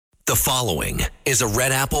The following is a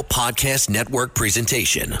Red Apple Podcast Network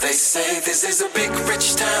presentation. They say this is a big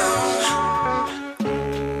rich town.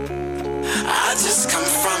 I just come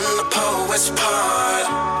from the poet's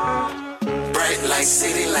part. Bright light,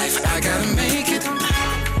 city life, I gotta make it.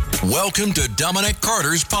 Welcome to Dominic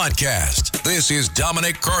Carter's podcast. This is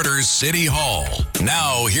Dominic Carter's City Hall.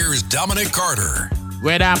 Now, here's Dominic Carter.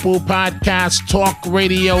 Red Apple Podcast Talk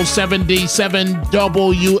Radio 77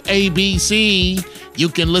 WABC. You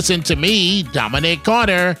can listen to me, Dominic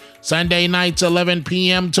Carter, Sunday nights 11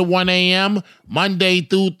 p.m. to 1 a.m., Monday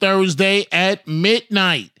through Thursday at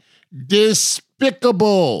midnight.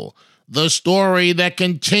 Despicable, the story that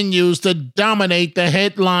continues to dominate the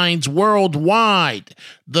headlines worldwide.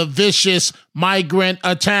 The vicious migrant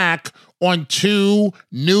attack on 2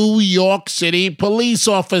 New York City police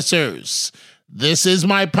officers. This is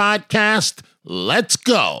my podcast. Let's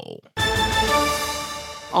go.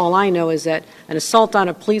 All I know is that an assault on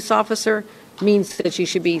a police officer means that you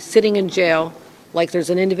should be sitting in jail, like there's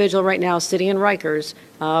an individual right now sitting in Rikers,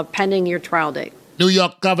 pending your trial date. New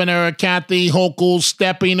York Governor Kathy Hochul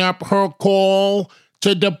stepping up her call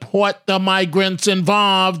to deport the migrants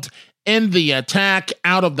involved in the attack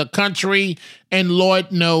out of the country, and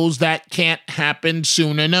Lord knows that can't happen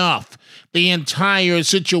soon enough. The entire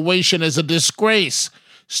situation is a disgrace,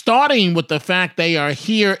 starting with the fact they are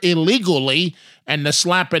here illegally and the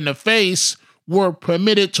slap in the face, were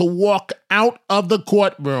permitted to walk out of the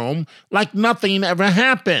courtroom like nothing ever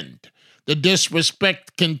happened. The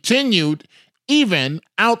disrespect continued even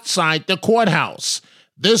outside the courthouse.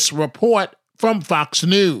 This report from Fox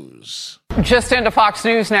News. Just into Fox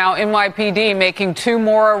News now, NYPD making 2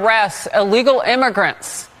 more arrests, illegal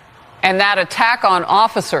immigrants. And that attack on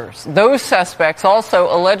officers. Those suspects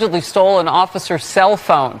also allegedly stole an officer's cell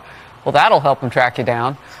phone. Well, that'll help them track you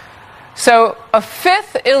down. So a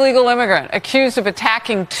 5th illegal immigrant accused of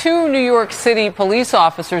attacking 2 New York City police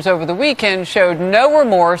officers over the weekend showed no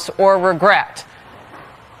remorse or regret.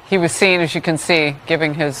 He was seen, as you can see,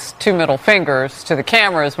 giving his 2 middle fingers to the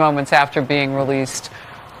cameras moments after being released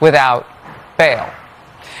without bail.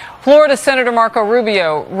 Florida Senator Marco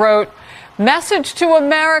Rubio wrote, "Message to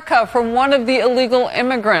America from one of the illegal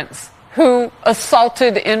immigrants who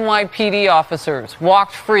assaulted NYPD officers,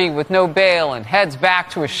 walked free with no bail, and heads back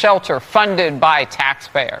to a shelter funded by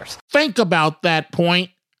taxpayers." Think about that point.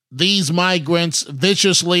 These migrants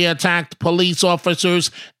viciously attacked police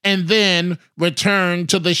officers and then returned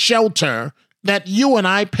to the shelter that you and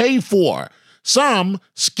I pay for. Some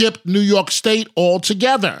skipped New York State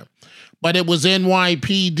altogether. But it was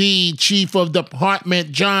NYPD Chief of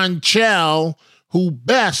Department John Chell who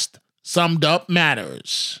best summed up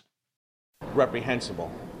matters.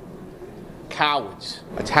 Reprehensible. Cowards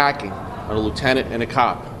attacking a lieutenant and a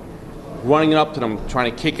cop. Running up to them,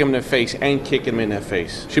 trying to kick him in the face and kick him in the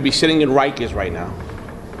face. Should be sitting in Rikers right now.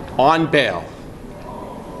 On bail.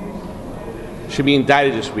 Should be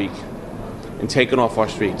indicted this week and taken off our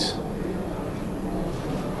streets.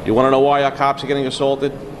 You want to know why our cops are getting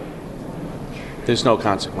assaulted? There's no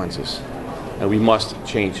consequences. And we must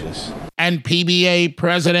change this. And PBA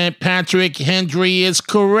President Patrick Henry is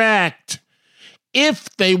correct. If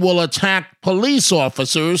they will attack police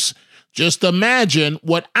officers, just imagine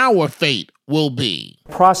what our fate will be.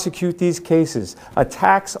 Prosecute these cases.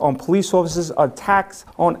 Attacks on police officers, attacks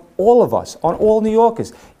on all of us, on all New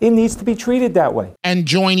Yorkers. It needs to be treated that way. And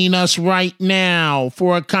joining us right now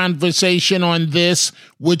for a conversation on this,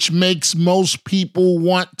 which makes most people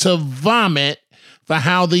want to vomit for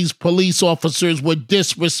how these police officers were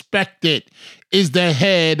disrespected, is the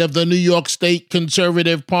head of the New York State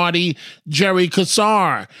Conservative Party, Jerry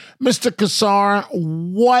Kassar. Mr. Kassar,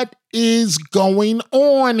 what is going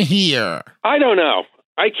on here? I don't know.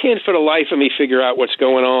 I can't for the life of me figure out what's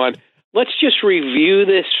going on. Let's just review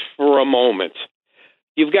this for a moment.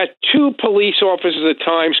 You've got 2 police officers at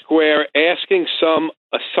Times Square asking some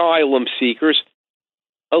asylum seekers,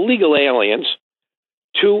 illegal aliens,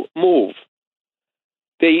 to move.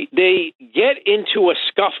 They get into a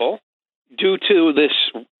scuffle due to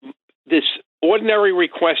this ordinary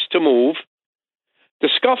request to move. The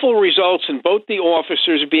scuffle results in both the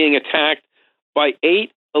officers being attacked by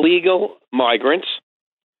 8 illegal migrants.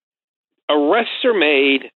 Arrests are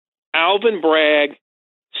made. Alvin Bragg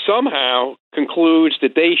somehow concludes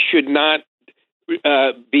that they should not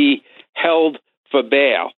be held for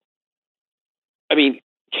bail. I mean,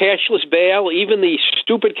 cashless bail, even the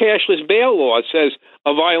stupid cashless bail law says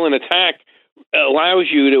a violent attack allows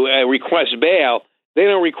you to request bail. They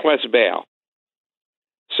don't request bail.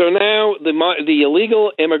 So now the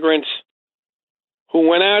illegal immigrants who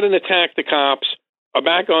went out and attacked the cops are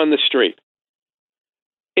back on the street.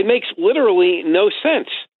 It makes literally no sense.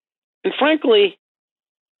 And frankly,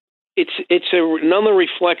 it's another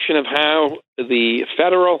reflection of how the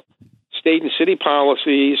federal, state, and city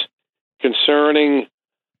policies concerning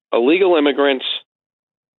illegal immigrants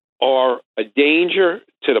are a danger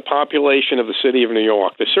to the population of the city of New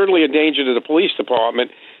York. They're certainly a danger to the police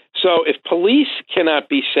department. So if police cannot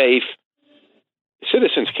be safe,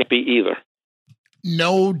 citizens can't be either.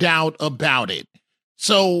 No doubt about it.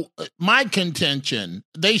 So my contention,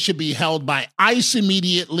 they should be held by ICE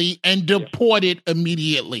immediately and deported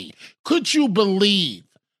immediately. Could you believe,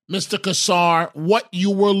 Mr. Kassar, what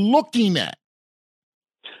you were looking at?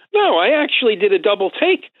 No, I actually did a double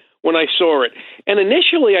take when I saw it. And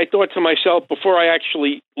initially I thought to myself, before I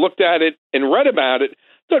actually looked at it and read about it, I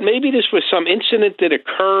thought maybe this was some incident that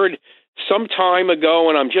occurred some time ago,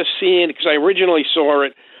 and I'm just seeing it because I originally saw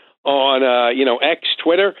it on X,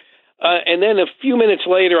 Twitter, and then a few minutes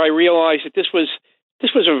later I realized that this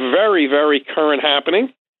was a very, very current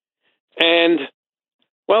happening. And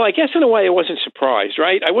well, I guess in a way I wasn't surprised,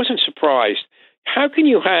 right? I wasn't surprised. How can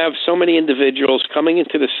you have so many individuals coming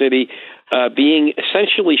into the city, being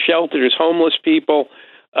essentially sheltered as homeless people,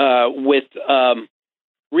 with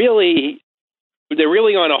really, they're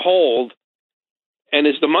really on a hold. And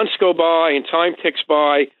as the months go by and time ticks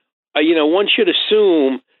by, one should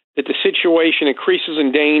assume that the situation increases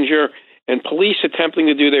in danger, and police attempting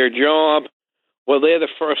to do their job, well, they're the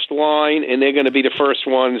first line, and they're going to be the first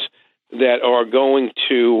ones that are going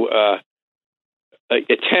to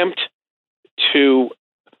attempt to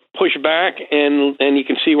push back, and you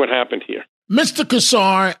can see what happened here. Mr.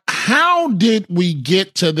 Kassar, how did we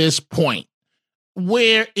get to this point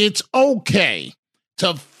where it's okay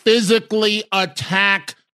to physically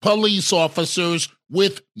attack police officers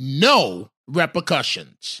with no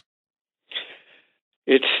repercussions?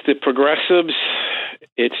 It's the progressives,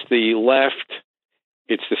 it's the left,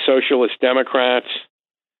 it's the socialist Democrats.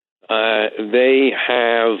 They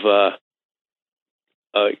have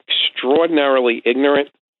extraordinarily ignorant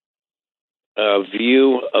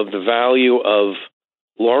view of the value of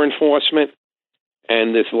law enforcement,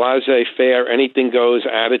 and this laissez-faire, anything-goes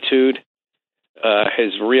attitude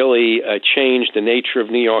has really changed the nature of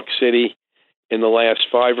New York City in the last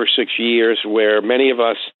 5 or 6 years, where many of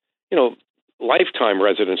us, lifetime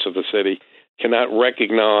residents of the city, cannot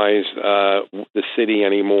recognize the city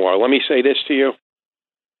anymore. Let me say this to you.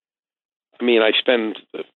 I mean, I spend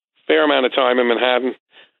a fair amount of time in Manhattan.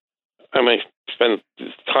 I mean, I spend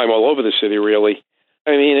time all over the city, really.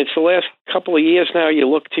 I mean, it's the last couple of years now. You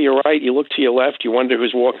look to your right, you look to your left, you wonder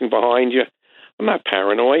who's walking behind you. I'm not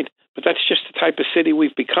paranoid, but that's just the type of city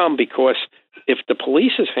we've become, because if the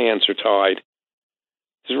police's hands are tied,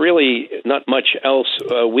 there's really not much else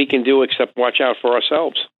we can do except watch out for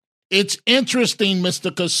ourselves. It's interesting, Mr.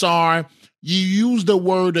 Kassar. You used the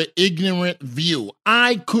word ignorant view.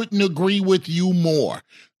 I couldn't agree with you more.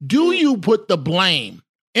 Do you put the blame?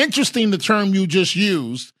 Interesting the term you just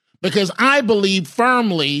used, because I believe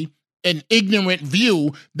firmly an ignorant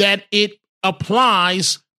view that it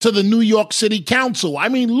applies to the New York City Council. I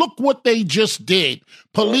mean, look what they just did.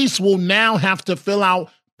 Police will now have to fill out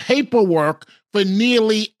paperwork for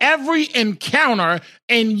nearly every encounter,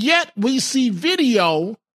 and yet we see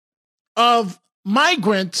video of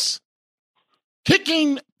migrants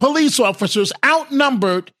kicking police officers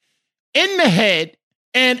outnumbered in the head.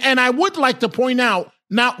 And I would like to point out,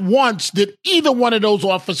 not once did either one of those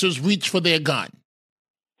officers reach for their gun.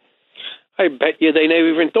 I bet you they never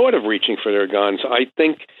even thought of reaching for their guns. I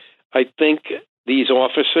think these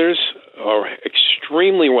officers are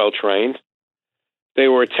extremely well trained. They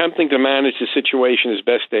were attempting to manage the situation as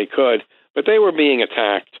best they could, but they were being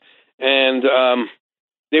attacked, and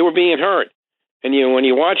they were being hurt. And when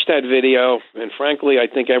you watch that video, and frankly,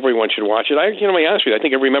 I think everyone should watch it. Let me ask you, I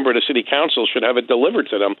think every member of the city council should have it delivered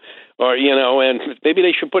to them, or and maybe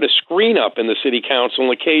they should put a screen up in the city council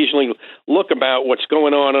and occasionally look about what's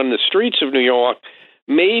going on the streets of New York.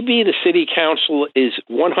 Maybe the city council is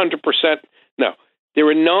 100%. No, there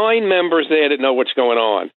are 9 members there that know what's going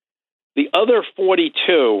on. The other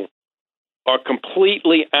 42 are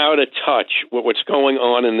completely out of touch with what's going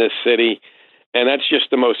on in this city. And that's just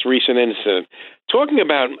the most recent incident. Talking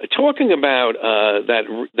about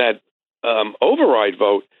that override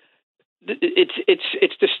vote,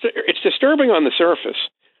 it's disturbing on the surface.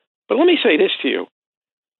 But let me say this to you: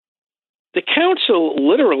 the council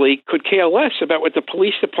literally could care less about what the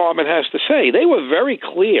police department has to say. They were very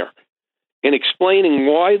clear in explaining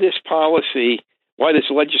why this policy, why this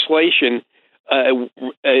legislation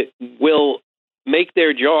will make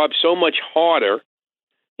their job so much harder.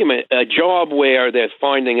 A job where they're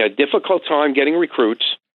finding a difficult time getting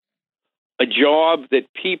recruits, a job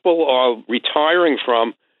that people are retiring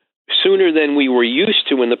from sooner than we were used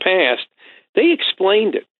to in the past. They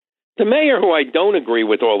explained it. The mayor, who I don't agree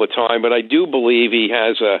with all the time, but I do believe he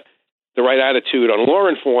has the right attitude on law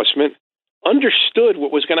enforcement, understood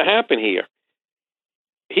what was going to happen here.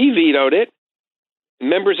 He vetoed it.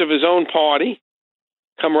 Members of his own party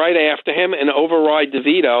come right after him and override the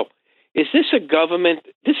veto. Is this a government?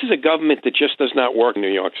 This is a government that just does not work in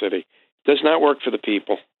New York City. Does not work for the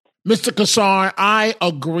people. Mr. Kassar, I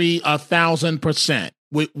agree 1,000%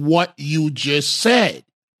 with what you just said.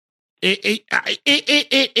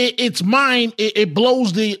 It's mine. It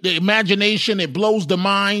blows the imagination. It blows the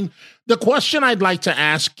mind. The question I'd like to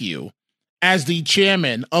ask you, as the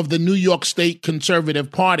chairman of the New York State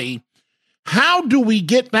Conservative Party, how do we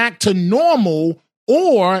get back to normal,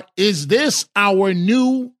 or is this our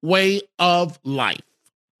new way of life?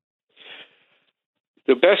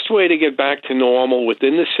 The best way to get back to normal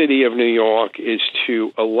within the city of New York is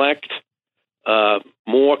to elect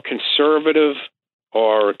more conservative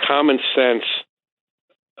or common sense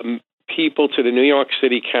people to the New York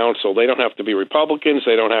City Council. They don't have to be Republicans.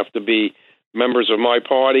 They don't have to be members of my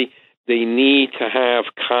party. They need to have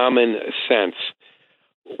common sense.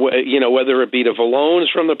 You know, whether it be the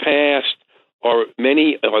Vallones from the past or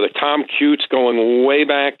the Tom Cutes going way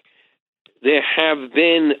back, there have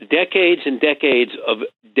been decades and decades of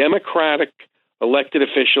Democratic elected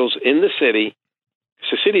officials in the city.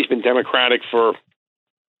 The city's been Democratic for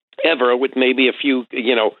ever, with maybe a few,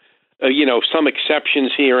 some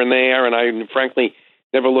exceptions here and there. And I frankly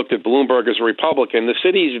never looked at Bloomberg as a Republican. The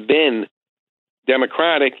city's been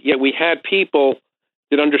Democratic, yet we had people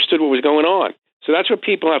that understood what was going on. So that's what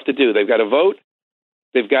people have to do. They've got to vote.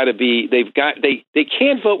 They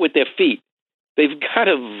can't vote with their feet. They've got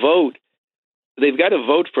to vote. They've got to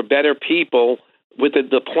vote for better people with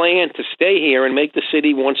the plan to stay here and make the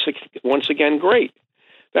city once again great.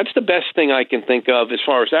 That's the best thing I can think of as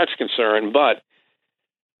far as that's concerned. But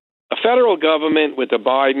a federal government with a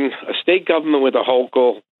Biden, a state government with a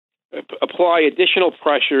Hochul, apply additional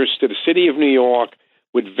pressures to the city of New York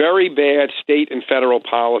with very bad state and federal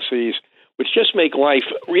policies, which just make life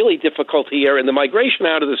really difficult here. And the migration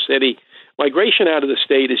out of the city, migration out of the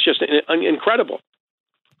state is just incredible.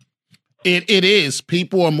 It is.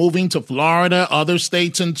 People are moving to Florida, other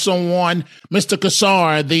states, and so on. Mr.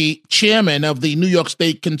 Kassar, the chairman of the New York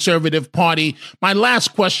State Conservative Party, my last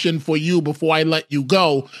question for you before I let you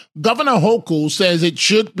go. Governor Hochul says it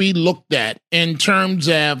should be looked at in terms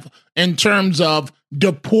of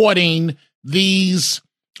deporting these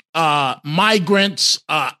migrants.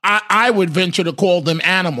 I would venture to call them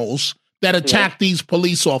animals that attack these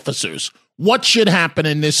police officers. What should happen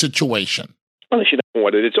in this situation? Well, they should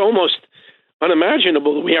have it. It's almost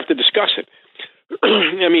unimaginable that we have to discuss it.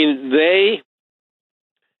 I mean, they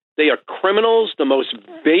are criminals. The most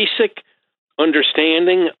basic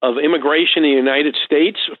understanding of immigration in the United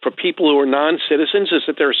States for people who are non-citizens is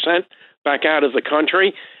that they're sent back out of the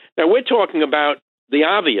country. Now, we're talking about the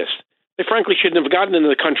obvious. They frankly shouldn't have gotten into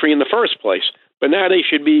the country in the first place, but now they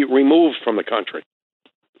should be removed from the country.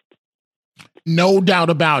 No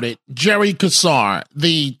doubt about it. Jerry Kassar,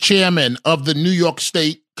 the chairman of the New York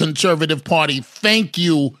State Conservative Party, thank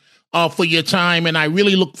you for your time, and I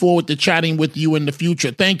really look forward to chatting with you in the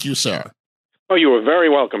future. Thank you, sir. Oh, you are very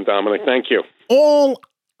welcome, Dominic. Thank you. All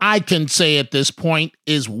I can say at this point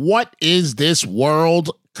is, what is this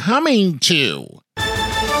world coming to?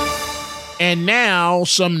 And now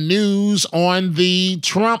some news on the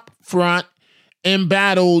Trump front.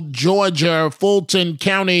 Embattled Georgia Fulton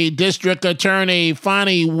County District Attorney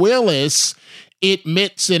Fani Willis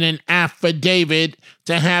admits in an affidavit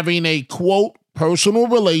to having a, quote, personal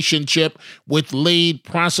relationship with lead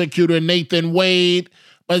prosecutor Nathan Wade,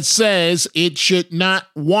 but says it should not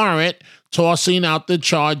warrant tossing out the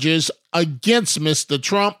charges against Mr.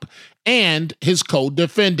 Trump and his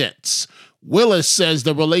co-defendants. Willis says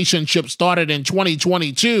the relationship started in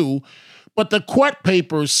 2022, but the court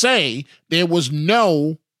papers say there was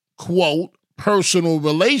no, quote, personal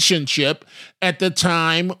relationship at the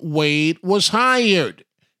time Wade was hired.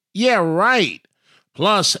 Yeah, right.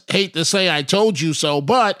 Plus, hate to say I told you so,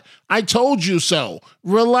 but I told you so.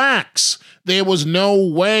 Relax. There was no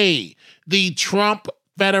way the Trump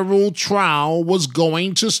federal trial was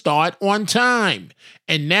going to start on time.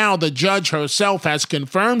 And now the judge herself has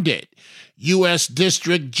confirmed it. U.S.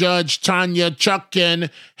 District Judge Tanya Chutkan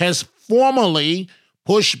has formally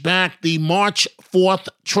pushed back the March 4th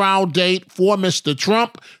trial date for Mr.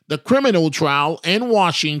 Trump, the criminal trial in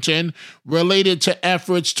Washington related to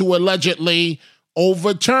efforts to allegedly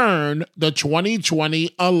overturn the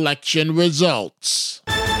 2020 election results.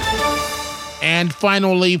 And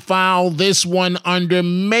finally, file this one under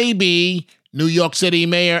maybe New York City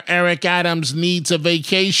Mayor Eric Adams needs a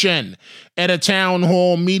vacation. At a town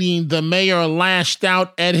hall meeting, the mayor lashed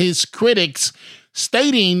out at his critics,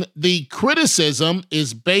 stating the criticism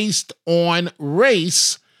is based on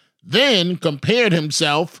race, then compared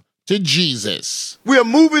himself to Jesus. We are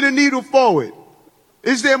moving the needle forward.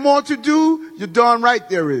 Is there more to do? You're darn right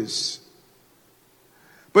there is.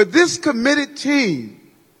 But this committed team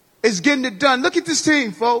is getting it done. Look at this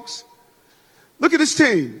team, folks. Look at this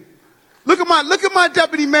team. Look at my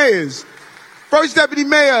deputy mayors. First Deputy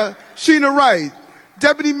Mayor Sheena Wright.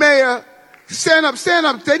 Deputy Mayor, stand up.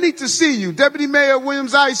 They need to see you. Deputy Mayor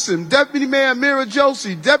Williams Isom. Deputy Mayor Mira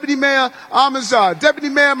Josie. Deputy Mayor Amazar. Deputy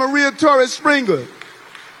Mayor Maria Torres Springer.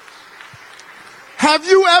 Have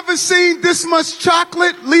you ever seen this much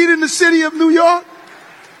chocolate leading the city of New York?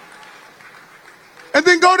 And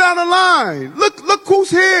then go down the line. Look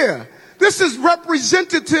who's here. This is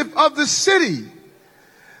representative of the city.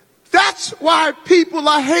 That's why people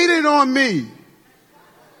are hating on me.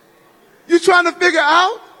 You trying to figure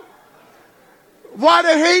out why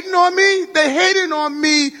they're hating on me? They're hating on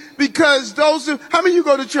me because how many of you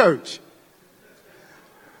go to church?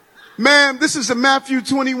 Ma'am, this is a Matthew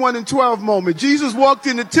 21:12 moment. Jesus walked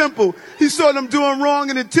in the temple. He saw them doing wrong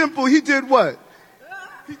in the temple. He did what?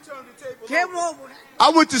 He turned the table over.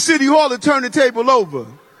 I went to City Hall to turn the table over.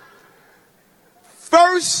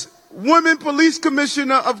 First woman police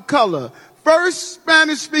commissioner of color. First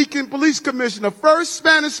Spanish-speaking police commissioner. First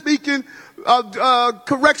Spanish-speaking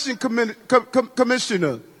correction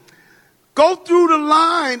commissioner. Go through the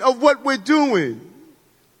line of what we're doing.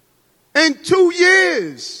 In 2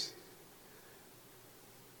 years.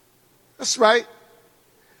 That's right.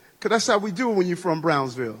 Because that's how we do it when you're from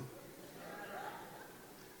Brownsville.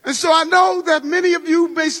 And so I know that many of you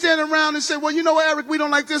may stand around and say, well, you know what, Eric, we don't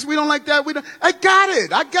like this, we don't like that. I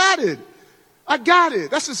got it.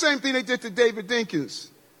 That's the same thing they did to David Dinkins.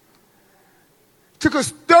 Took us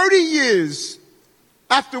 30 years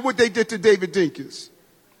after what they did to David Dinkins.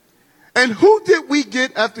 And who did we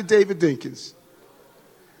get after David Dinkins?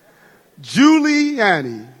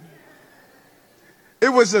 Giuliani. It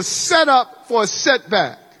was a setup for a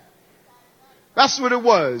setback. That's what it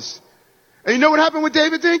was. And you know what happened with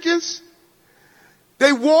David Dinkins?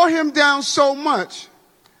 They wore him down so much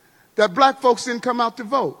that black folks didn't come out to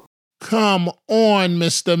vote. Come on,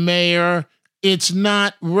 Mr. Mayor. It's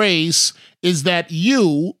not race. It's that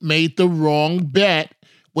you made the wrong bet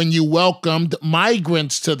when you welcomed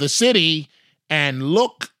migrants to the city, and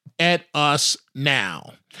look at us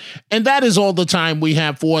now. And that is all the time we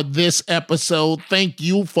have for this episode. Thank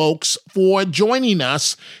you, folks, for joining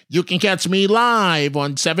us. You can catch me live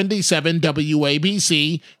on 77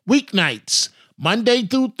 WABC weeknights, Monday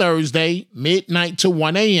through Thursday, midnight to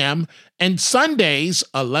 1 a.m., and Sundays,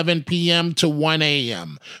 11 p.m. to 1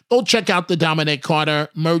 a.m. Go check out the Dominic Carter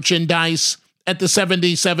merchandise at the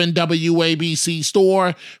 77 WABC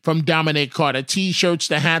store. From Dominic Carter t-shirts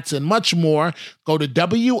to hats and much more, go to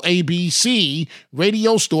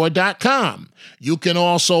WABCRadiostore.com. You can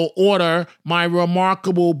also order my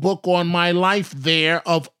remarkable book on my life there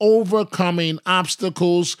of overcoming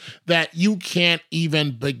obstacles that you can't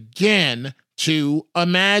even begin to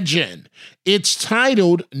imagine. It's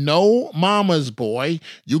titled No Mama's Boy.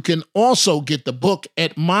 You can also get the book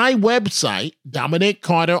at my website,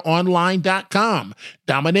 DominicCarterOnline.com.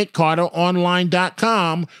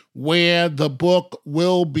 DominicCarterOnline.com, where the book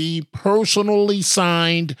will be personally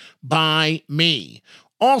signed by me.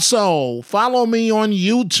 Also, follow me on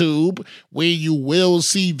YouTube, where you will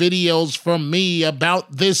see videos from me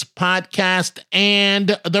about this podcast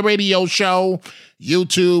and the radio show,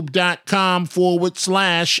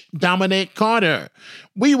 youtube.com/Dominic Carter.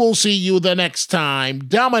 We will see you the next time.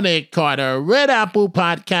 Dominic Carter, Red Apple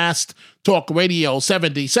Podcast, Talk Radio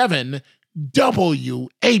 77, WABC.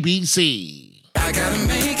 I gotta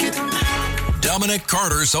make it. Dominic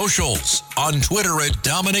Carter socials on Twitter at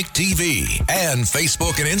Dominic TV and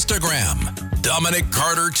Facebook and Instagram, Dominic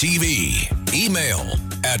Carter TV. Email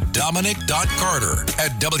at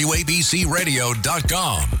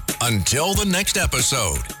dominic.carter@wabcradio.com. Until the next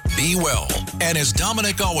episode, be well. And as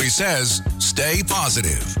Dominic always says, stay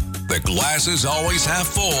positive. The glass is always half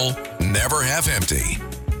full, never half empty.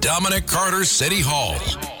 Dominic Carter City Hall.